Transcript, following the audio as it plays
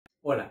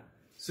Hola,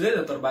 soy el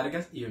Dr.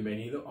 Vargas y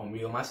bienvenido a un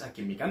video más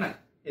aquí en mi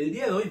canal. El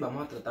día de hoy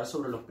vamos a tratar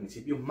sobre los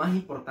principios más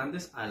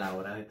importantes a la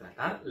hora de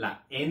tratar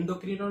la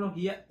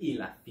endocrinología y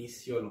la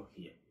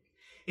fisiología.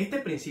 Este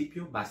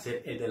principio va a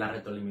ser el de la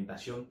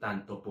retroalimentación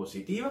tanto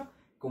positiva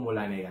como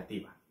la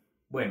negativa.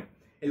 Bueno,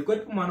 el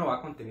cuerpo humano va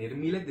a contener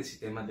miles de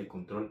sistemas de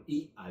control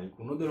y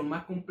algunos de los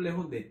más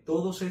complejos de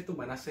todos estos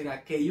van a ser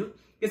aquellos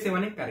que se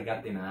van a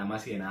encargar de nada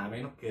más y de nada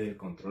menos que del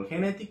control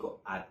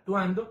genético,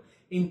 actuando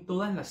en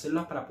todas las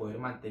células para poder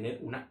mantener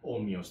una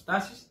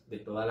homeostasis de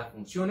todas las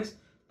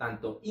funciones,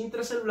 tanto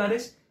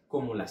intracelulares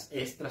como las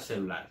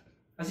extracelulares.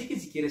 Así que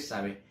si quieres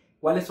saber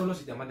cuáles son los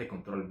sistemas de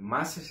control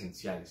más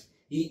esenciales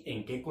y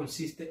en qué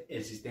consiste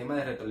el sistema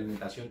de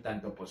retroalimentación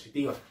tanto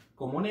positiva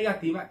como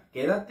negativa,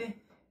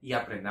 quédate y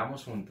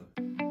aprendamos juntos.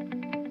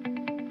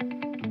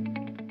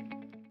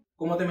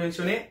 Como te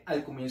mencioné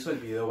al comienzo del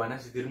video, van a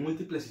existir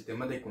múltiples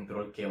sistemas de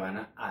control que van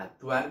a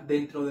actuar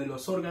dentro de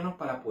los órganos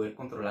para poder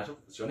controlar sus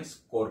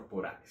funciones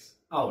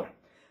corporales. Ahora,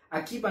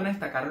 aquí van a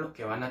destacar los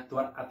que van a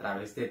actuar a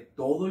través de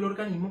todo el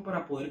organismo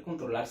para poder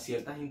controlar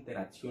ciertas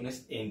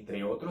interacciones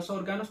entre otros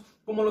órganos,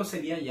 como lo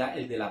sería ya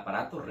el del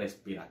aparato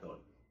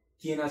respiratorio,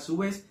 quien a su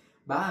vez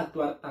va a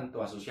actuar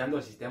tanto asociando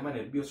al sistema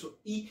nervioso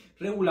y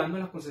regulando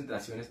las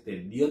concentraciones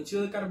del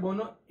dióxido de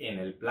carbono en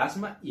el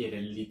plasma y en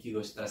el líquido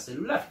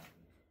extracelular.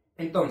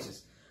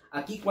 Entonces,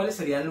 aquí ¿cuáles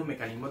serían los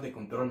mecanismos de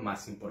control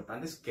más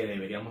importantes que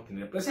deberíamos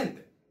tener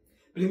presente?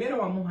 Primero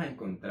vamos a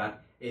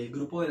encontrar el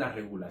grupo de la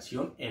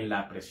regulación en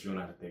la presión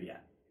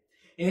arterial.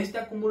 En este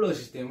acúmulo de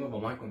sistemas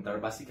vamos a encontrar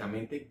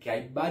básicamente que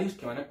hay varios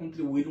que van a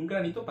contribuir un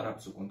granito para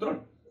su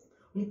control.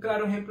 Un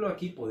claro ejemplo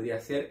aquí podría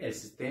ser el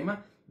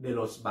sistema de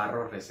los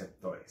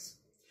vasoreceptores.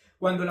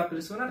 Cuando la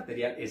presión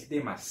arterial es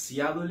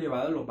demasiado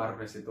elevada, los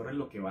vasoreceptores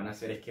lo que van a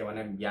hacer es que van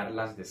a enviar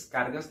las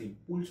descargas de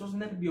impulsos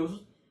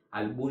nerviosos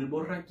al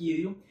bulbo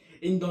raquídeo,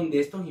 en donde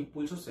estos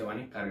impulsos se van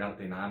a encargar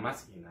de nada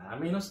más y nada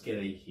menos que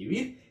de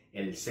inhibir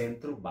el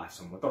centro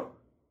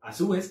vasomotor. A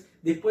su vez,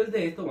 después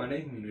de esto van a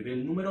disminuir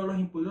el número de los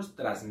impulsos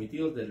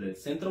transmitidos desde el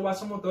centro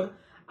vasomotor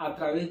a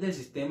través del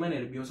sistema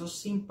nervioso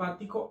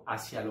simpático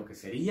hacia lo que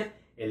sería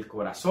el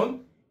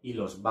corazón y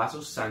los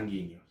vasos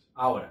sanguíneos.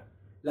 Ahora,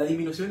 la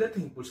disminución de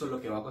estos impulsos lo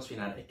que va a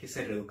ocasionar es que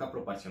se reduzca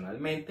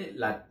proporcionalmente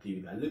la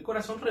actividad del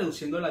corazón,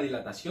 reduciendo la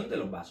dilatación de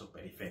los vasos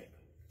periféricos.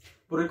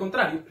 Por el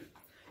contrario,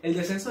 el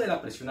descenso de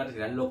la presión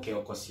arterial lo que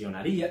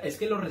ocasionaría es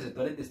que los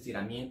receptores de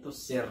estiramiento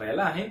se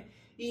relajen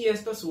y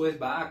esto a su vez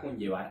va a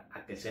conllevar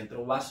a que el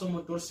centro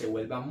vasomotor se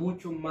vuelva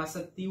mucho más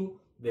activo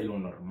de lo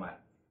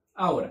normal.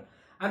 Ahora,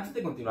 antes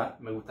de continuar,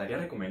 me gustaría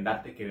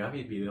recomendarte que veas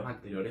mis videos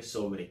anteriores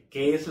sobre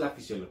qué es la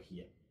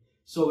fisiología,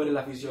 sobre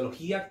la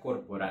fisiología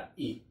corporal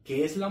y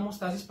qué es la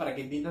homeostasis para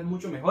que entiendas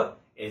mucho mejor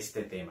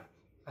este tema.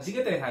 Así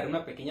que te dejaré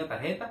una pequeña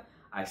tarjeta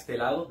a este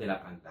lado de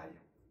la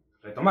pantalla.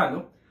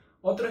 Retomando,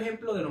 otro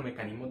ejemplo de los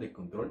mecanismos de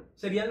control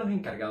serían los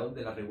encargados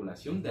de la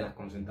regulación de las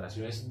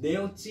concentraciones de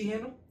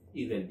oxígeno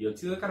y del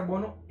dióxido de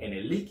carbono en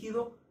el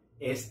líquido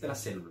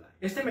extracelular.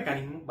 Este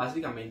mecanismo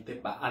básicamente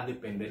va a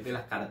depender de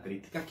las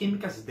características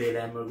químicas de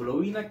la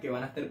hemoglobina que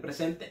van a estar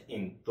presentes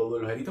en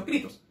todos los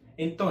eritrocitos.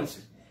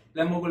 Entonces,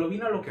 la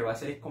hemoglobina lo que va a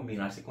hacer es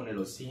combinarse con el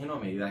oxígeno a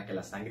medida que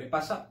la sangre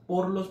pasa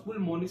por los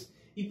pulmones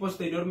y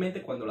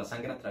posteriormente cuando la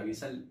sangre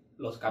atraviesa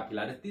los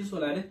capilares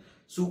tisulares,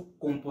 su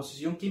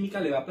composición química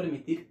le va a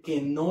permitir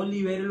que no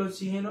libere el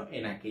oxígeno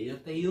en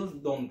aquellos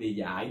tejidos donde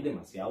ya hay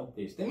demasiado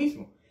de este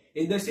mismo,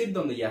 es decir,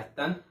 donde ya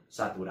están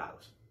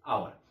saturados.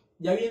 Ahora,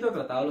 ya habiendo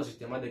tratado los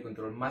sistemas de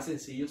control más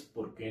sencillos,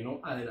 ¿por qué no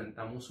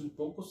adelantamos un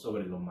poco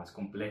sobre los más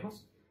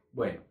complejos?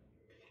 Bueno,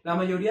 la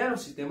mayoría de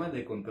los sistemas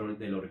de control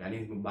del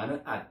organismo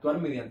van a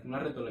actuar mediante una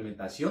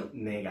retroalimentación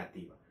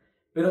negativa,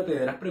 pero te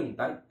deberás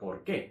preguntar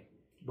 ¿por qué?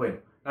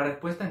 Bueno, la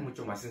respuesta es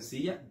mucho más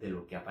sencilla de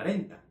lo que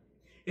aparenta.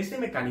 Este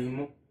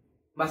mecanismo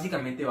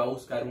básicamente va a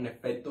buscar un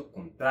efecto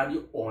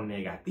contrario o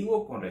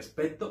negativo con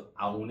respecto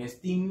a un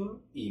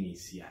estímulo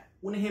inicial.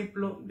 Un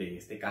ejemplo de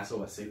este caso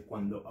va a ser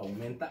cuando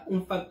aumenta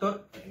un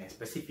factor en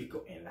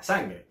específico en la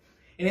sangre.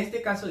 En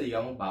este caso,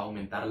 digamos, va a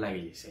aumentar la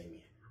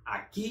glicemia.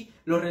 Aquí,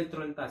 la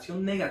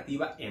retroalimentación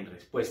negativa en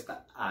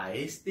respuesta a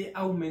este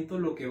aumento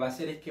lo que va a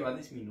hacer es que va a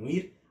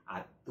disminuir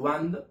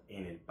actuando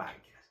en el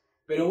páncreas.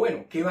 Pero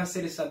bueno, ¿qué va a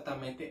hacer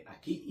exactamente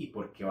aquí y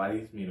por qué va a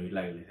disminuir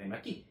la glicemia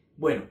aquí?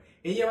 Bueno,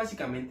 ella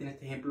básicamente en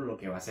este ejemplo lo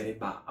que va a hacer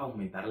es va a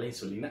aumentar la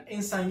insulina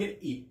en sangre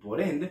y por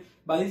ende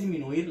va a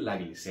disminuir la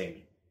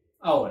glicemia.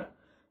 Ahora,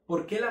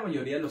 ¿por qué la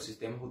mayoría de los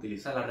sistemas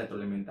utiliza la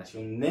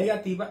retroalimentación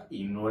negativa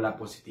y no la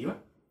positiva?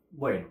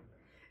 Bueno,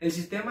 el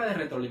sistema de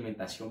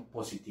retroalimentación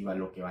positiva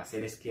lo que va a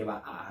hacer es que va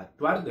a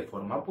actuar de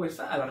forma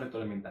opuesta a la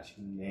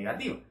retroalimentación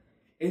negativa.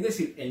 Es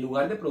decir, en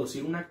lugar de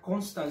producir una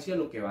constancia,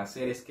 lo que va a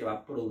hacer es que va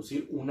a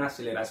producir una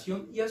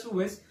aceleración y a su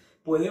vez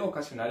puede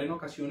ocasionar en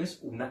ocasiones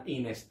una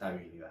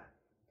inestabilidad.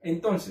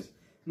 Entonces,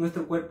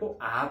 nuestro cuerpo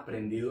ha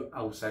aprendido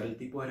a usar el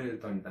tipo de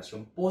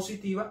retroalimentación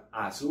positiva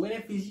a su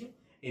beneficio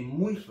en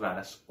muy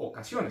raras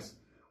ocasiones.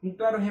 Un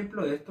claro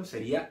ejemplo de esto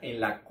sería en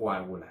la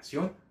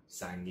coagulación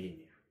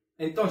sanguínea.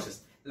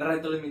 Entonces, La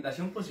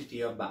retroalimentación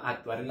positiva va a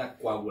actuar en la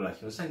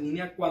coagulación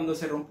sanguínea cuando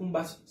se rompe un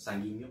vaso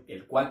sanguíneo,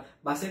 el cual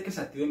va a hacer que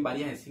se activen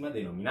varias enzimas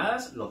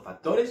denominadas los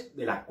factores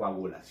de la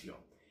coagulación.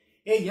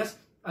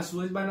 Ellas, a su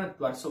vez, van a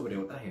actuar sobre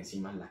otras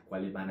enzimas, las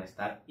cuales van a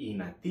estar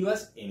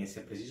inactivas en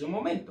ese preciso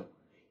momento.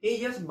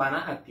 Ellas van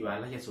a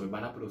activarlas y a su vez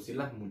van a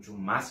producirlas mucho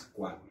más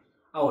coágulos.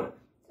 Ahora,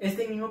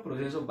 este mismo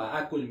proceso va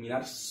a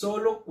culminar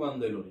solo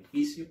cuando el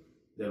orificio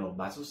de los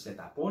vasos se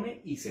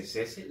tapone y se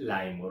cese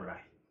la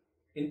hemorragia.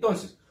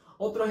 Entonces,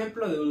 otro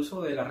ejemplo de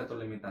uso de la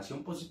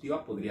retroalimentación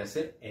positiva podría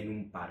ser en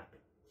un parto.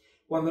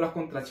 Cuando las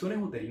contracciones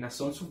uterinas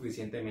son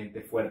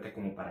suficientemente fuertes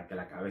como para que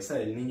la cabeza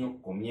del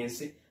niño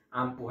comience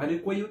a empujar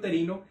el cuello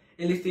uterino,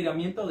 el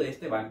estiramiento de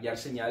este va a enviar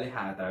señales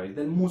a través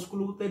del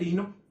músculo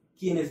uterino,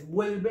 quienes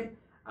vuelven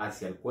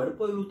hacia el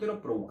cuerpo del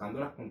útero provocando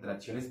las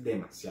contracciones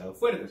demasiado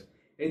fuertes,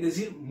 es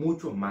decir,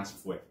 mucho más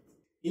fuertes.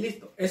 Y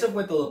listo, eso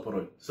fue todo por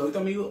hoy. Soy tu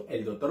amigo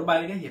el Dr.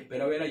 Vargas y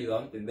espero haber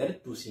ayudado a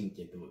entender tus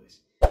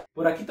inquietudes.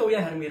 Por aquí te voy a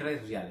dejar mis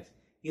redes sociales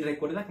y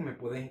recuerda que me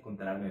puedes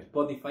encontrar en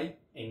Spotify,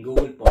 en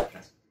Google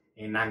Podcast,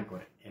 en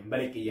Anchor, en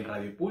Break y en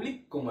Radio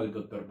Public como el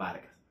Dr.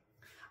 Vargas.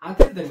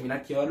 Antes de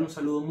terminar, quiero dar un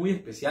saludo muy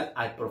especial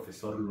al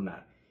profesor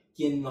Lunar,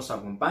 quien nos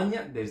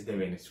acompaña desde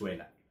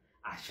Venezuela,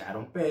 a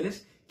Sharon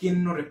Pérez,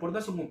 quien nos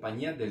reporta su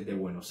compañía desde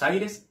Buenos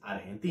Aires,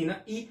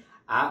 Argentina, y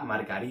a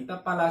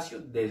Margarita Palacio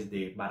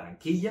desde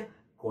Barranquilla,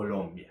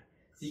 Colombia.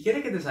 Si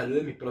quieres que te salude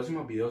en mis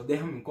próximos videos,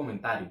 déjame un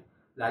comentario,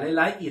 dale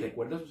like y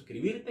recuerda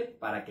suscribirte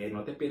para que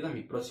no te pierdas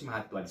mis próximas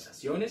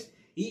actualizaciones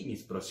y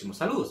mis próximos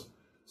saludos.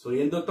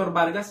 Soy el Dr.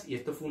 Vargas y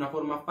esto fue una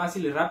forma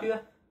fácil y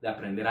rápida de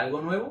aprender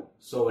algo nuevo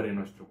sobre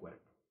nuestro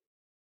cuerpo.